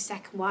in with the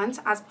second one.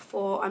 So as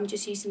before, I'm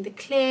just using the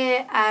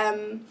clear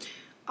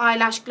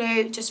eyelash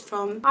glue just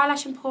from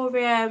Eyelash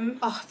Emporium.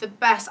 Oh, the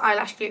best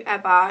eyelash glue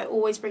ever. I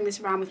always bring this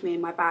around with me in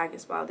my bag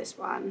as well, this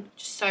one.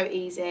 Just so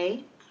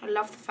easy. I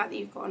love the fact that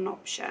you've got an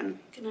option.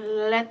 I'm gonna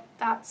let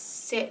that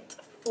sit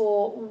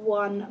for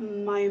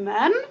one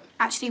moment.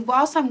 Actually,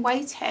 whilst I'm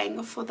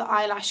waiting for the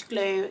eyelash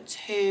glue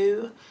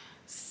to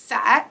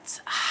set,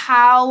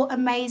 how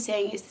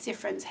amazing is the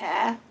difference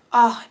here?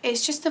 Oh,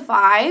 it's just a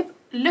vibe.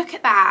 Look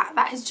at that.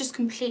 That has just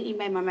completely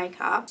made my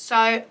makeup.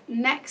 So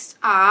next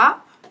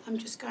up, I'm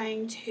just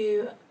going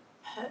to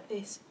put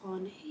this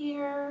on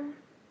here.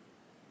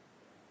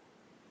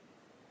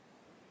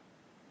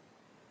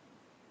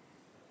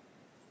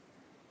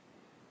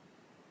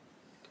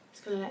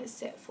 Just going to let it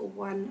sit for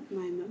one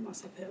moment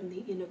whilst I put it on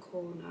the inner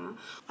corner.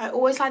 I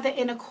always like the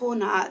inner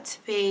corner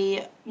to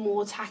be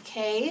more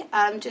tacky,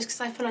 just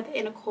because I feel like the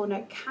inner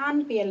corner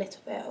can be a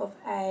little bit of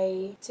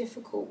a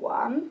difficult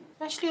one,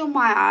 especially on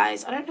my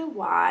eyes. I don't know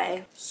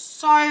why.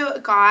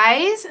 So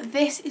guys,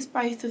 this is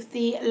both of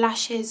the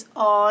lashes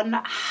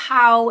on.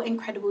 How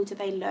incredible do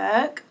they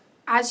look?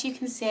 As you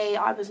can see,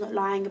 I was not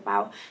lying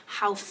about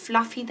how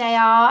fluffy they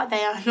are.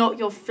 They are not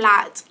your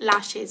flat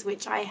lashes,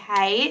 which I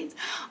hate.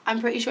 I'm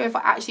pretty sure if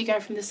I actually go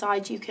from the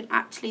side, you can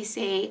actually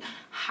see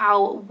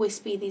how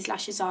wispy these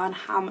lashes are and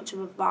how much of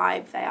a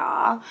vibe they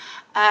are.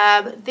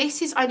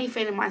 This is only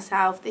Feeling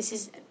Myself. This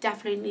is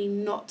definitely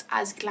not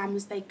as glam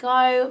as they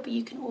go, but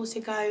you can also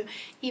go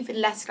even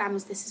less glam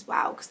as this as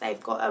well, because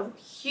they've got a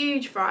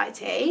huge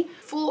variety.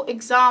 For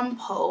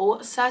example,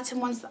 certain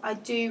ones that I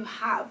do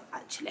have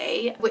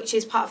actually, which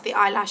is part of the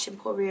Eyelash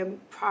Emporium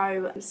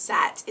Pro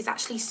set, is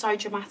actually so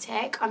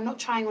dramatic. I'm not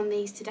trying on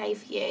these today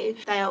for you.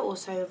 They are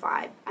also a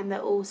vibe, and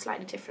they're all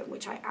slightly different,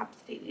 which I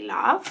absolutely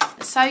love.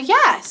 So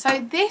yeah, so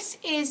this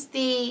is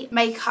the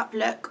makeup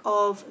look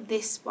of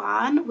this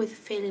one with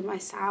Feeling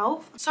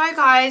Myself. So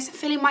guys,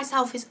 Feeling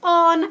Myself is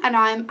on, and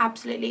I'm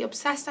absolutely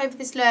obsessed over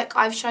this look.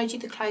 I've showed you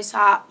the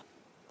close-up.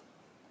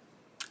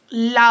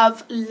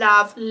 Love,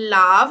 love,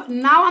 love.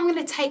 Now I'm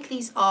going to take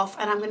these off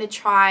and I'm going to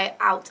try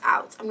out.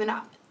 I'm going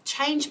to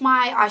change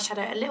my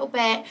eyeshadow a little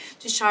bit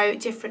to show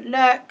different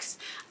looks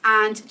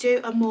and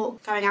do a more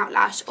going out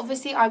lash.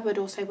 Obviously I would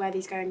also wear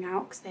these going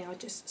out because they are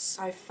just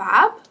so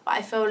fab, but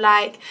I feel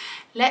like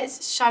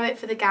let's show it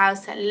for the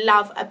gals that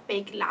love a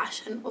big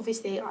lash, and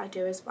obviously I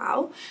do as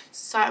well.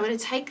 So I'm going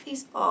to take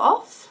these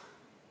off.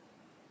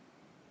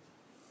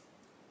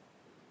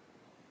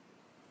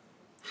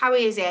 How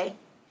easy?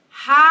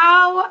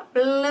 How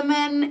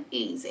blimmin'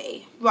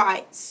 easy.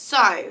 Right,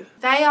 so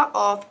they are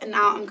off, and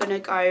now I'm gonna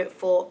go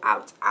for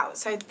out.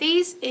 So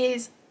this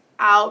is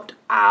out.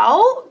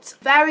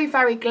 Very,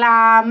 very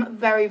glam,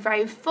 very,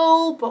 very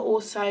full, but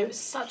also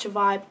such a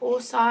vibe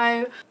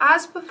also.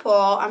 As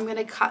before, I'm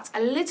gonna cut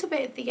a little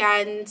bit at the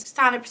end.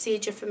 Standard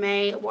procedure for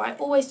me, what I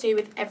always do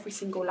with every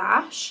single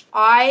lash.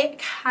 I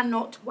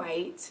cannot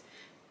wait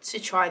to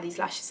try these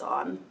lashes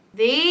on.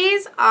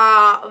 These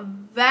are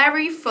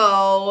very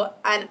full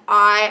and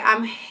I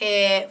am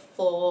here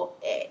for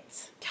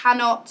it.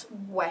 Cannot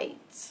wait.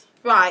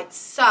 Right,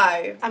 so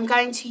I'm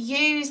going to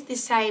use the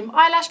same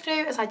eyelash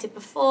glue as I did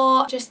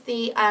before, just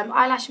the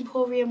Eyelash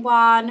Emporium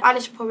one,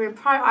 Eyelash Emporium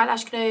Pro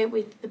eyelash glue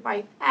with the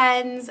both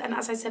ends, and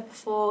as I said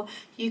before,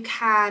 you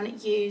can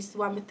use the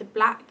one with the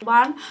black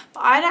one, but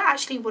I don't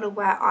actually want to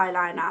wear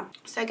eyeliner.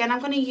 So again, I'm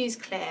going to use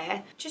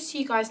clear, just so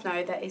you guys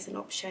know there is an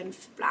option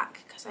for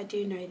black, because I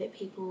do know that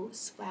people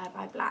swear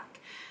by black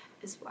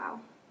as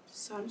well.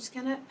 So I'm just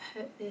going to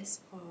put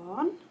this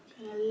on.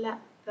 I'm going to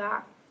let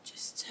that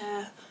just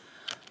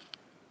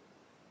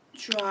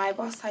dry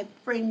whilst I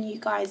bring you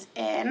guys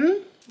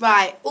in.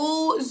 Right,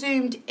 all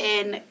zoomed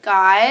in,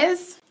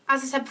 guys.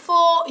 As I said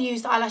before,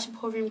 use the Eyelash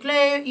Emporium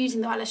glue,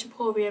 using the Eyelash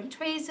Emporium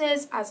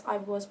tweezers as I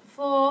was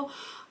before.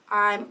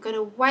 I'm going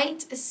to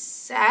wait a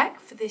sec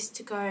for this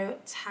to go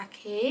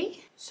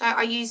tacky. So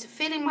I used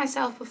Feeling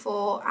Myself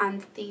before,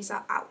 and these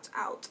are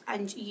out.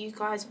 And you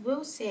guys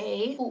will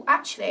see. Oh,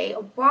 actually,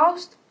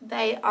 whilst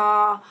they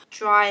are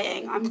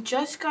drying, I'm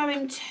just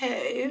going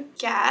to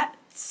get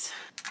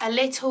a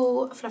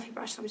little fluffy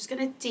brush. So I'm just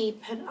going to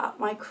deepen up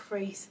my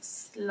crease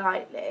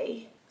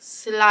slightly,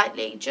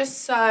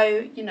 just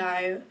so, you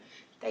know,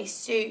 they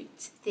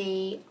suit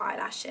the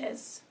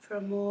eyelashes for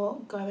a more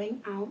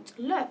going out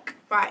look.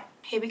 Right,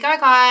 here we go,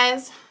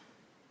 guys.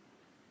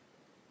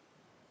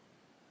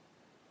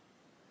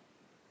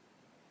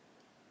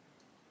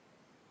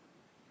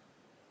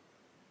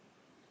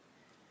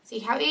 See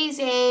how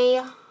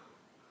easy?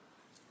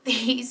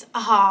 These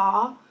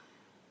are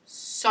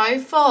so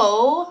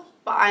full,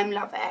 but I'm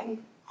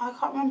loving. I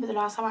can't remember the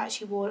last time I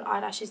actually wore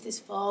eyelashes this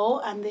full,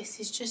 and this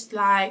is just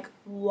like,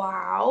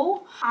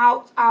 wow.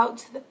 Out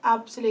to the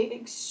absolute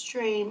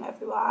extreme,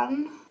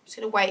 everyone. I'm just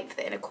gonna wait for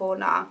the inner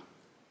corner.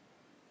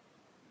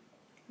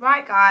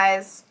 Right,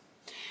 guys.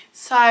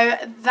 So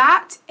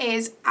that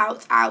is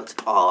out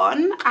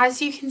on.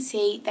 As you can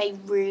see, they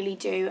really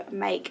do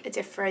make a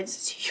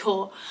difference to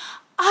your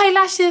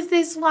eyelashes.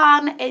 This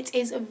one, it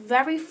is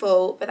very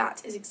full, but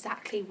that is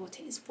exactly what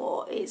it is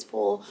for. It is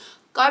for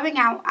going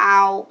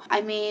out.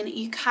 I mean,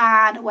 you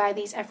can wear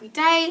these every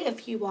day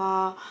if you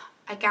are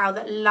a gal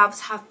that loves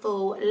to have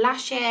full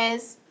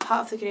lashes.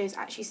 Part of the glue is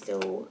actually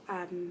still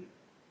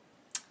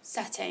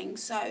setting,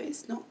 so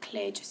it's not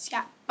clear just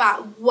yet,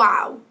 but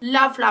wow,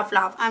 love.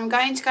 I'm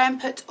going to go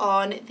and put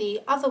on the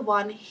other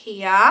one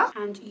here,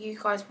 and you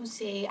guys will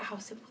see how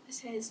simple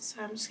this is.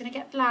 So I'm just going to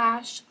get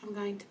blush. I'm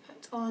going to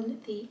put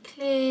on the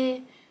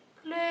clear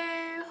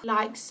glue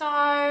like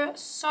so.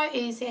 So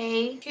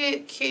easy,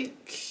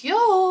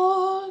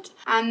 cute.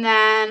 And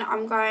then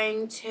I'm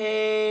going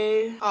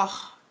to,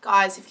 oh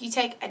guys, if you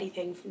take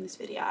anything from this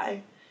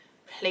video,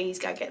 please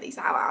go get these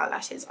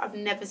eyelashes. I've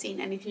never seen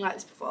anything like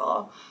this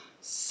before.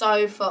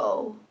 So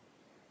full.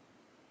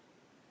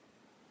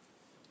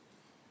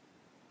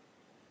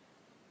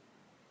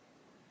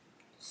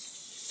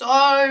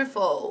 So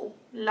full.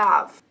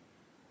 Love.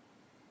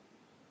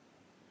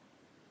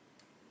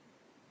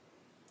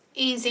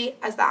 Easy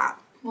as that.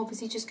 I'm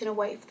obviously just going to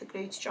wait for the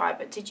glue to dry,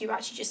 but did you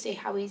actually just see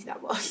how easy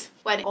that was?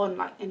 Went on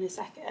like in a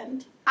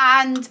second.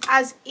 And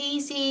as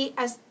easy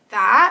as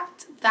that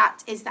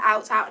is the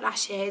out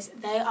lashes.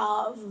 They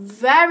are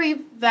very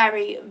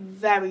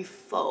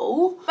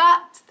full,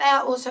 but they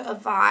are also a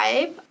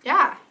vibe.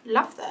 Yeah,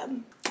 love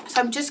them. So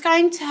I'm just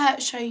going to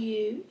show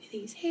you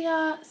these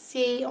here.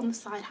 See on the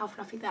side how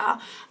fluffy they are,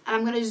 and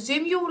I'm going to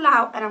zoom you all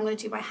out, and I'm going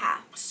to do my hair.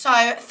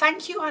 So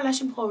thank you,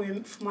 Eyelash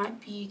Emporium, for my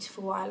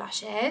beautiful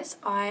eyelashes.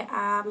 I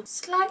am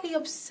slightly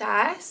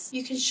obsessed.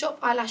 You can shop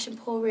Eyelash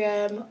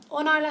Emporium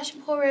on Eyelash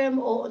Emporium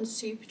or on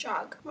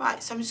Superdrug.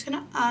 Right, so I'm just going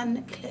to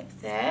unclip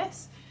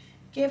this,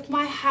 give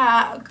my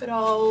hair a good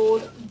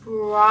old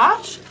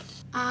brush,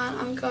 and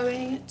I'm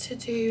going to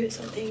do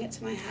something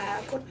to my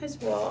hair. God knows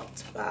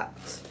what, but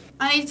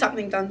I need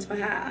something done to my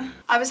hair.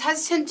 I was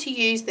hesitant to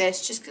use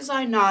this just because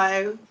I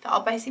know that I'll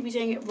basically be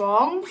doing it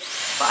wrong.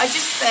 But I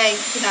just think,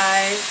 you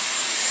know,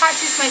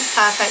 practice makes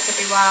perfect,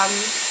 everyone.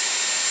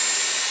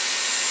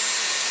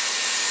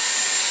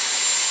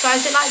 So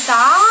is it like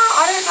that?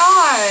 I don't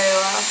know.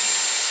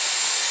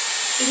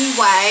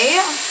 Anyway.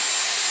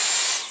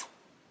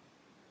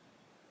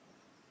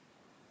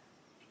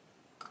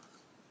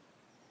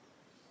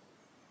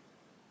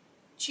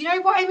 Do you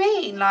know what I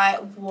mean? Like,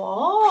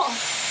 what?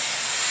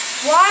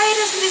 Why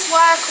doesn't this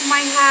work on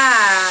my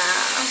hair?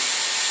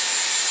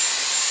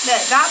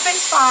 Look, that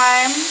bit's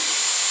fine.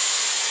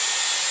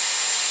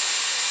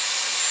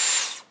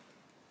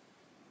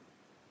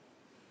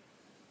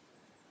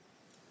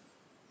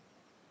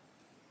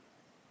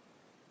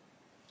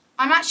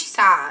 I'm actually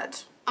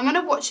sad. I'm going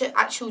to watch an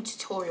actual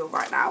tutorial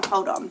right now.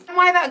 Hold on. Am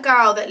I that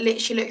girl that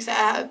literally looks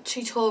at a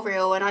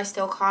tutorial and I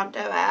still can't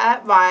do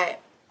it? Right.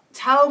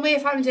 Tell me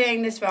if I'm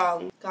doing this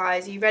wrong.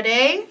 Guys, are you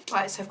ready?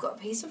 Right, so I've got a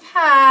piece of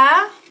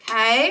hair.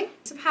 Okay,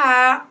 piece of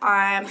hair.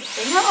 I'm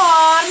putting it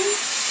on.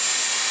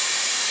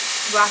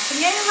 Wrapping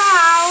it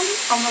around.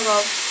 Oh my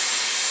god.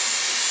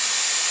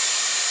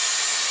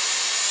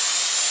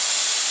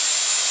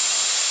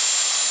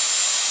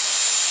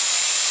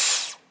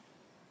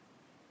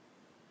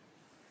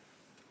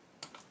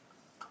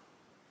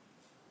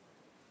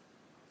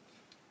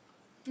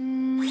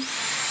 Maybe.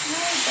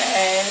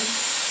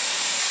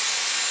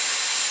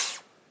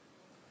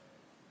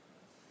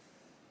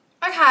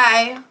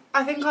 Okay,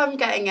 I think I'm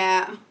getting it.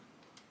 Am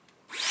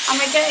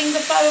I getting the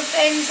flow of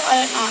things?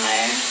 I don't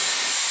know.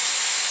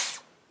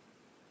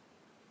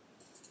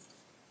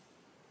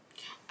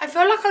 I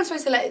feel like I'm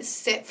supposed to let it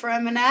sit for a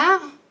minute.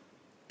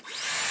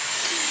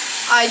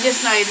 I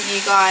just know that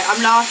you guys,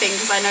 I'm laughing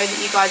because I know that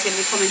you guys are going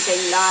to be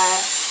commenting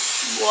like,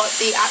 what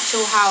the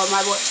actual hell am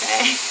I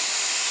watching?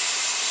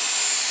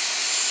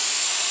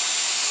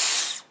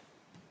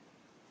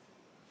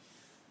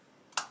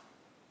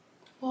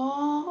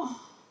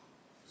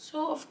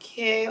 sort of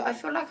cute. I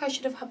feel like I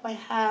should have had my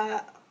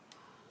hair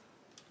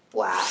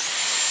wet.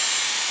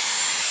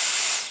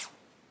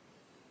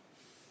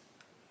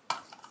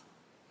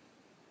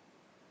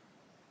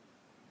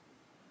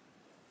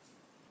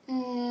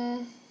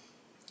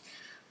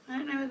 I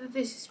don't know whether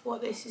this is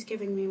what this is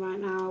giving me right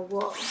now,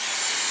 what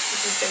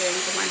this is doing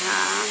for my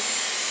hair.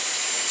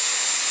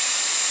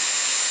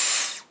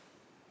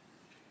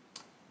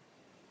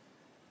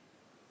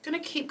 I'm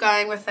gonna keep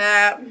going with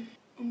it.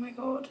 Oh my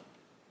god.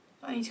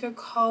 I need to go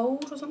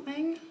cold or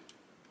something.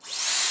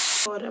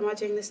 God, am I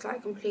doing this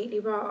like completely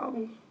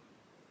wrong?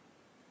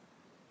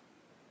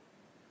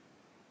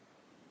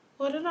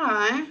 I don't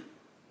know.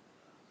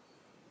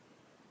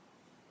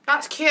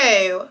 That's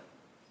cute.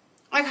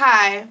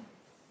 Okay.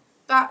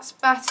 That's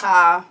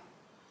better.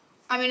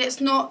 I mean,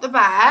 it's not the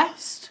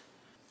best.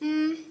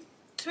 To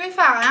be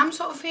fair, I am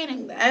sort of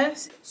feeling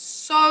this.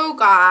 So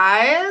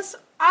guys,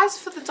 as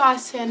for the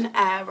Dyson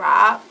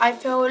Airwrap, I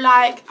feel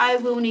like I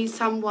will need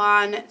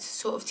someone to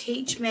sort of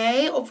teach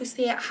me.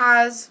 Obviously it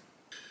has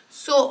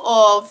sort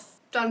of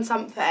done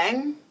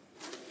something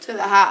to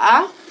the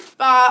hair,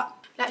 but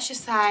let's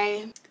just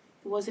say it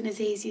wasn't as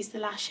easy as the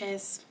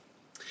lashes.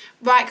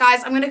 Right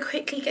guys, I'm going to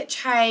quickly get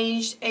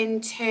changed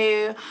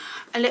into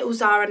a little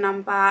Zara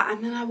number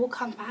and then I will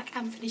come back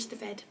and finish the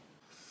vid.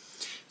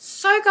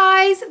 So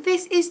guys,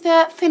 this is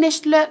the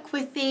finished look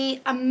with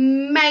the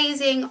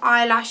amazing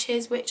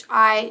eyelashes, which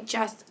I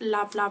just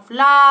love, love,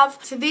 love.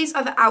 So these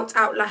are the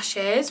Out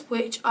lashes,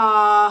 which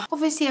are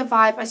obviously a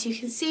vibe as you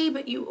can see,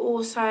 but you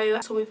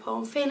also saw me put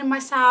on Feeling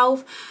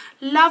Myself.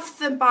 Love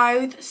them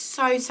both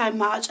so, so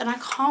much, and I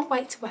can't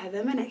wait to wear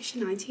them an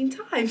extra 19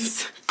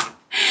 times.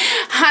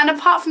 And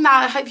apart from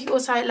that, I hope you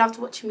also loved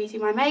watching me do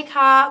my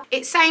makeup.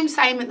 It's same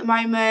at the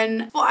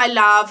moment, what I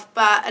love,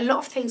 but a lot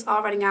of things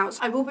are running out,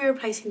 so I will be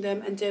replacing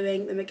them and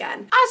doing them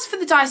again. As for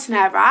the Dyson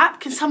Airwrap,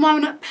 can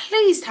someone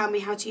please tell me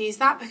how to use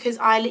that, because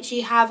I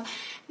literally have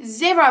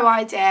zero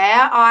idea.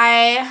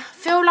 I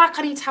feel like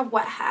I need to have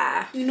wet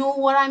hair, you know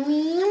what I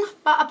mean?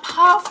 But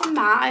apart from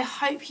that, I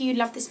hope you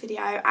loved this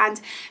video, and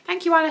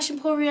thank you Eyelash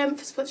Emporium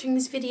for sponsoring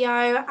this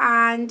video.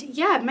 And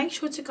yeah, make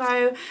sure to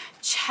go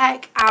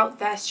check out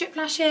their strip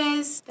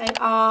lashes. They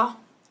are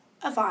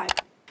a vibe.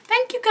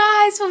 Thank you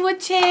guys for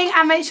watching,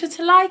 and make sure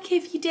to like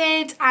if you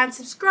did and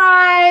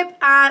subscribe,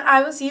 and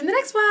I will see you in the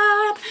next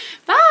one.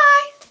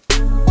 Bye.